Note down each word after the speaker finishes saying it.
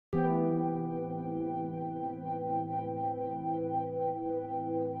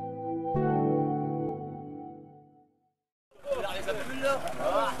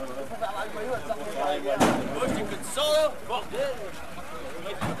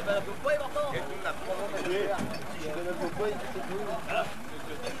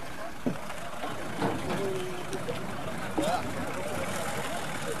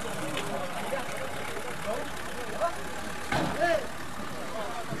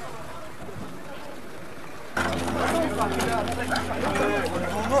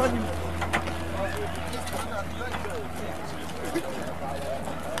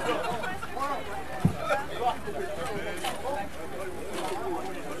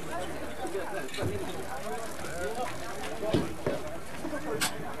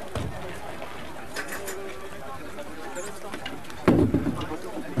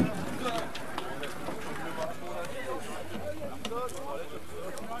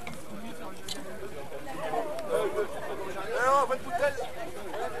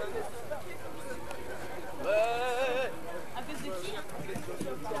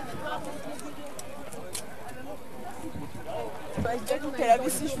Elle avait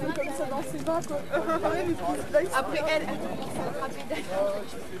ses cheveux comme ça dans ses bras quoi. Après elle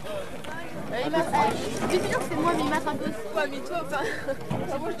C'est bien, c'est moi, mais il mate un peu. Ouais, mais toi, enfin,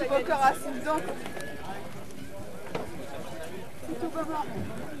 moi je suis pas encore assez dedans quoi. C'est tout pas blanc.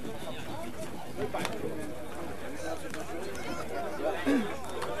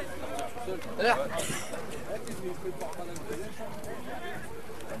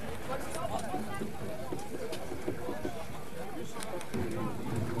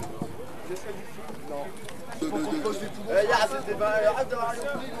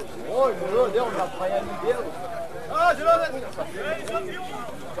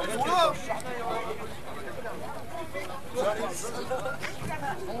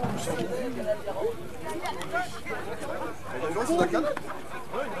 C'est la canne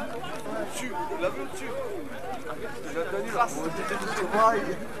dessus, la vue dessus. Je l'ai tenu là.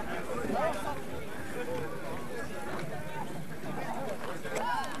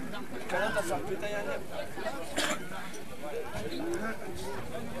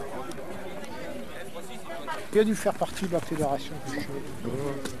 Qui a dû faire partie de la fédération.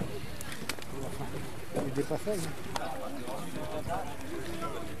 Il n'était pas seul.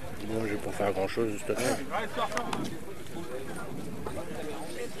 Bon, je vais pas faire grand chose justement.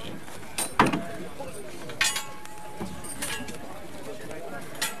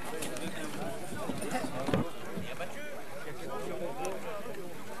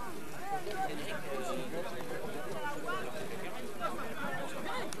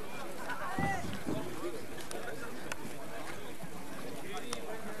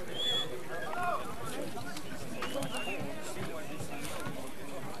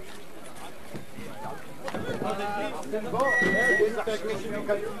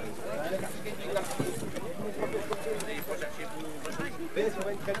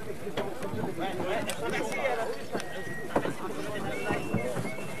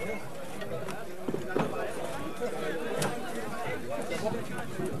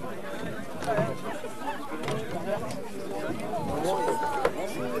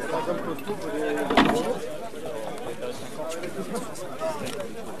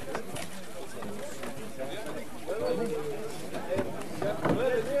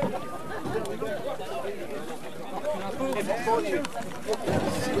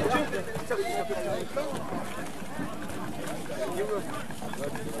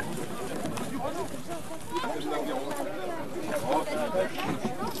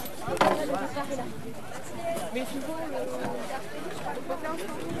 Mais tu vois,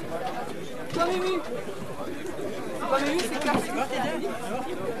 toi Mimi, c'est classique.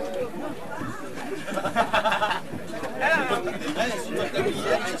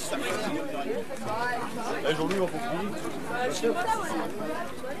 Aujourd'hui, on faut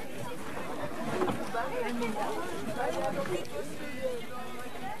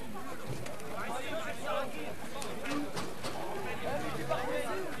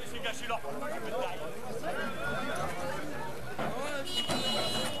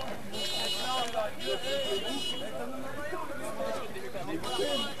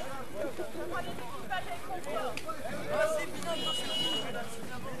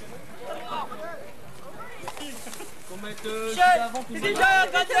C'est déjà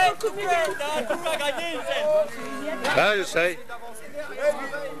gagné, tout pas gagné, Ah, je sais.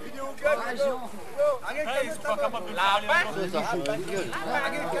 Ils sont pas capables de faire.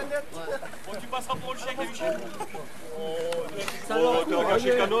 Tu passeras pour le chèque à Michel. Tu vas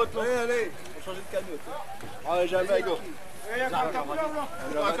cacher Canotes. Allez, on va changer de Canote. Ah, jamais, go.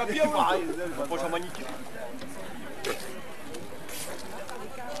 Un capier, pareil. On prochain magnifique.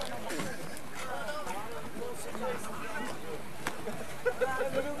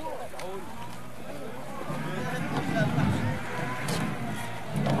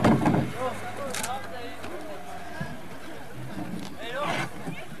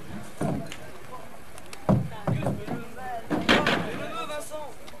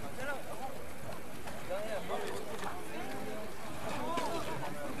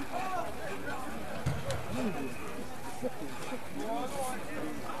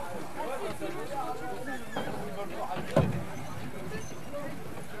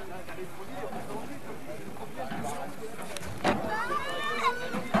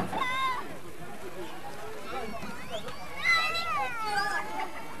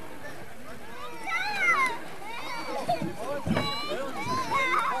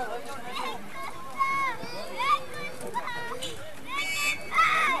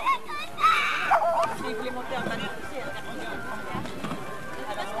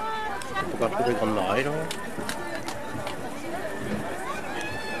 On va retrouver Grande Marée là.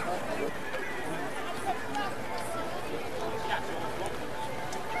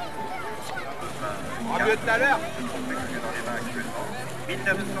 Mieux tout à l'heure. Dans les mains actuellement.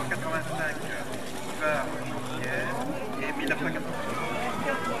 1985, Hiver Joutière et 1985.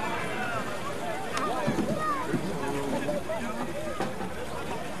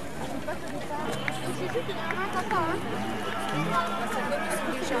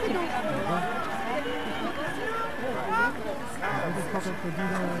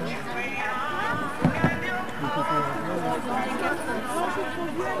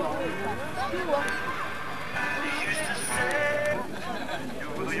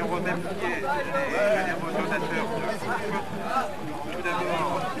 Nous voudrions remercier les généreux donateurs de tout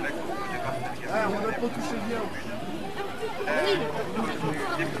d'abord la groupe des partenaires. On n'a pas touché bien.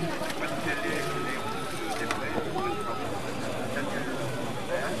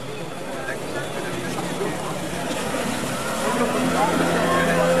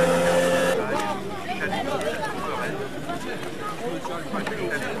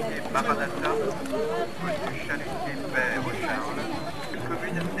 Maranatha, Chalutier Père Charles,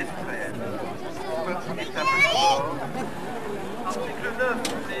 commune d'Estrelles, Etaples. Article 9.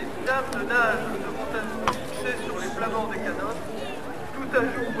 Les dames de nage devront être fixées sur les plavants des canotes. Tout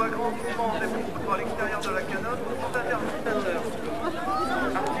ajout ou agrandissement des pourtours à l'extérieur de la canote sont interdits.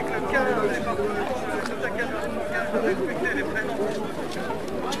 Article 15. Les partenaires de la canote s'engagent à respecter les prénoms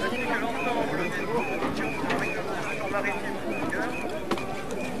ainsi que l'ensemble des dispositions de la réglementation maritime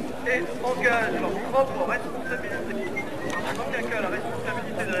et engagent leur propre responsabilité. En aucun cas, la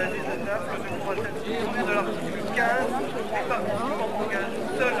responsabilité de la législateur ne pourra être détournée de l'article 15. Les participants engagent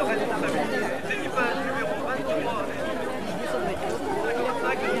seule la responsabilité. L'équipage numéro 23 et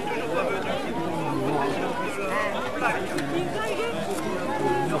 55 ne sont toujours pas venus.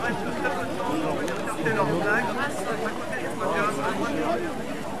 Il reste très peu de temps pour venir chercher leur flag à côté du podium à droite de l'heure.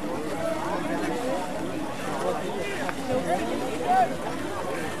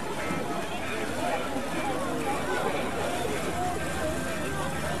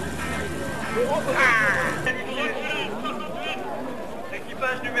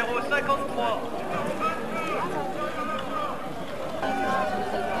 L'équipage numéro 53.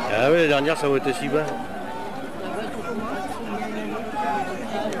 Ah oui, la dernière ça va être si bas.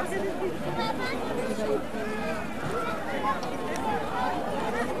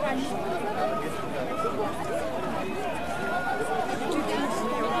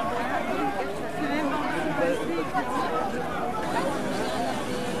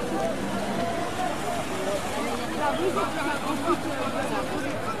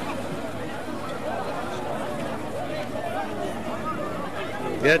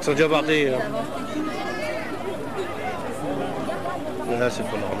 Bien, ils sont déjà partis. Là, là c'est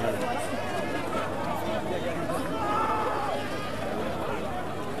pas normal.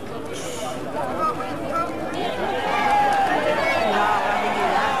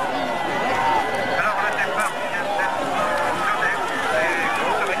 Alors le départ vient d'être donné et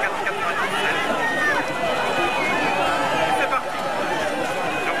compte avec 4,97. C'est parti.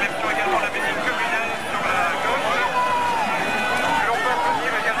 Nous remercions également la musique communale sur la gauche. Que l'on peut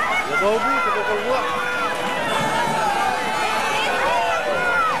applaudir également. On va au bout, c'est pour le voir.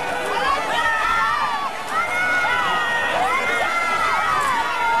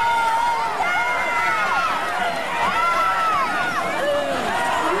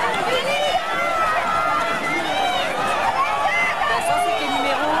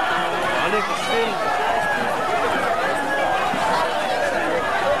 Allez, qu'on se filme.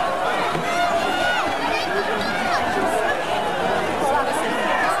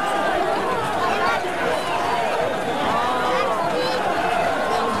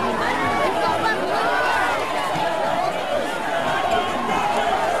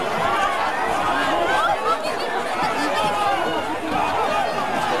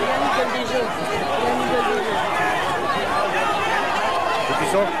 Ils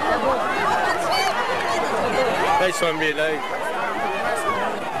sont là, ils sont mis là.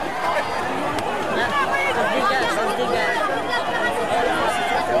 Ça se dégage.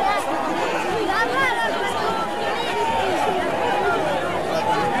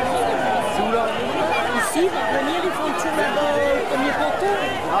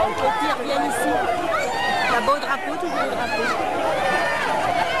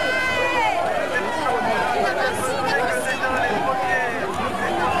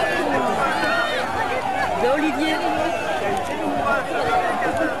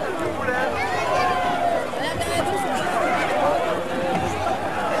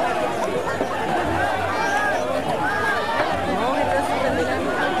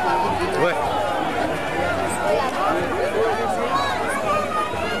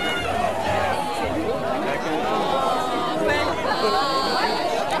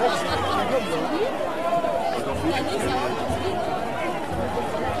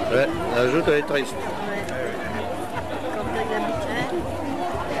 est triste. Comme ça, il y a Michel.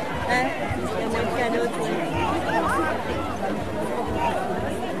 Hein? Il y a moins de Canotes.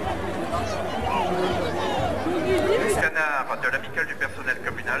 Canard de l'amicale du personnel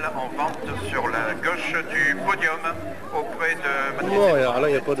communal en vente sur la gauche du podium auprès de... Non, alors là,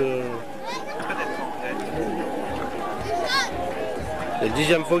 il n'y a pas de... C'est la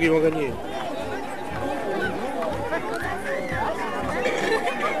 10e fois qu'ils vont gagner.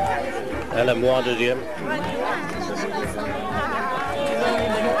 Ah, l'amour en deuxième.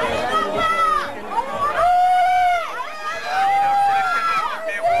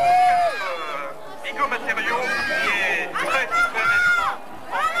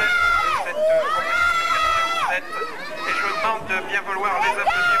 De bien vouloir les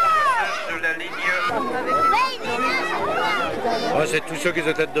applaudir au passage de la ligne. Ouais, c'est tous ceux qui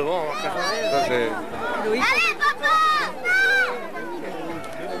étaient devant. Hein. Ça, c'est... Allez, papa!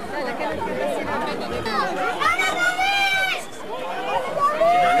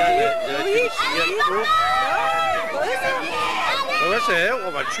 Ouais, c'est elle,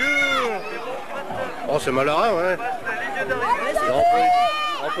 on va le tuer. Oh, c'est malheureux, ouais.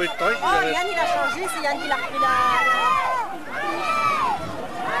 On peut être très. Oh, Yann, il a changé, c'est Yann qui l'a repris là.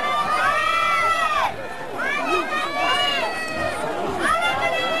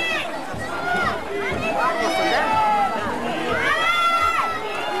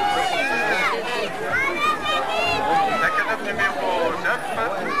 La canote numéro 9.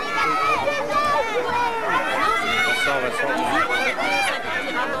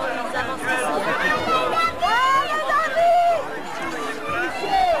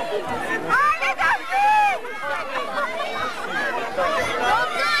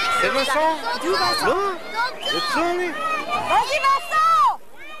 C'est Vincent? Non? C'est ça, lui? Vas-y, Vincent!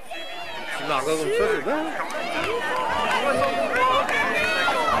 Tu marques comme ça, c'est bien.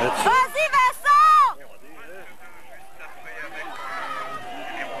 Vas-y, Vincent!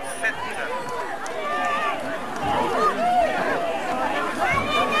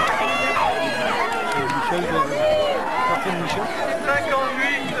 Michel, partie de Michel.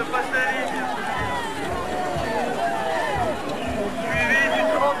 58 passe la ligne. Suivi du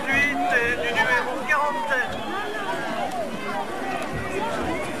 38 et du numéro 47.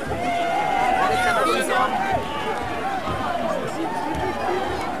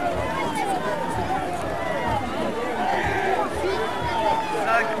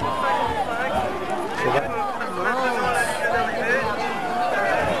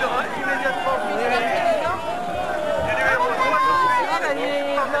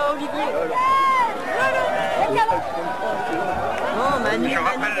 Je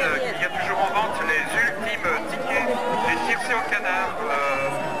rappelle qu'il y a toujours en vente les ultimes tickets du tiercé au canard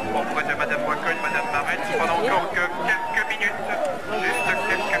auprès de Madame Wacogne, Madame Marette, pendant encore que quelques minutes, juste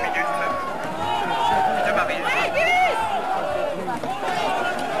quelques minutes de Marie.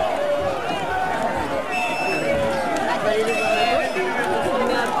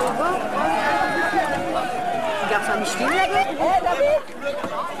 Regarde ça, Michel là-bas.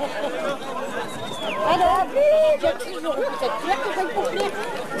 Alors, j'ai toujours peut-être clair que ça pour plaire.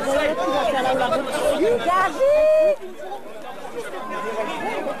 Vous allez tu vas faire la loi de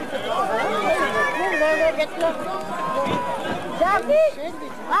David,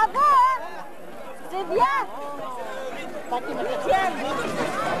 bravo, hein. C'est bien.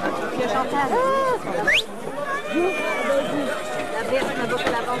 Tiens, Chantal. La bière, on a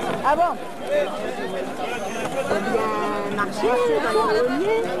beaucoup l'avance. Ah bon? On a bien marché, on a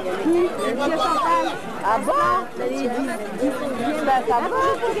bien Monsieur Chantal. Ah bon? Vous avez dit, Ben ça va,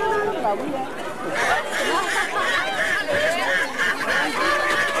 bah oui.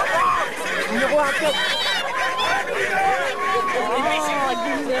 Numéro 1.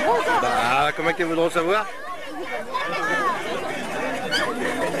 Bah, comment qu'ils voudront savoir?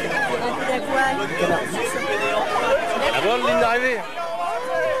 Avant de ligne d'arrivée.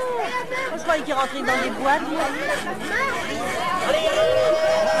 Je croyais qu'il rentrait dans des boîtes.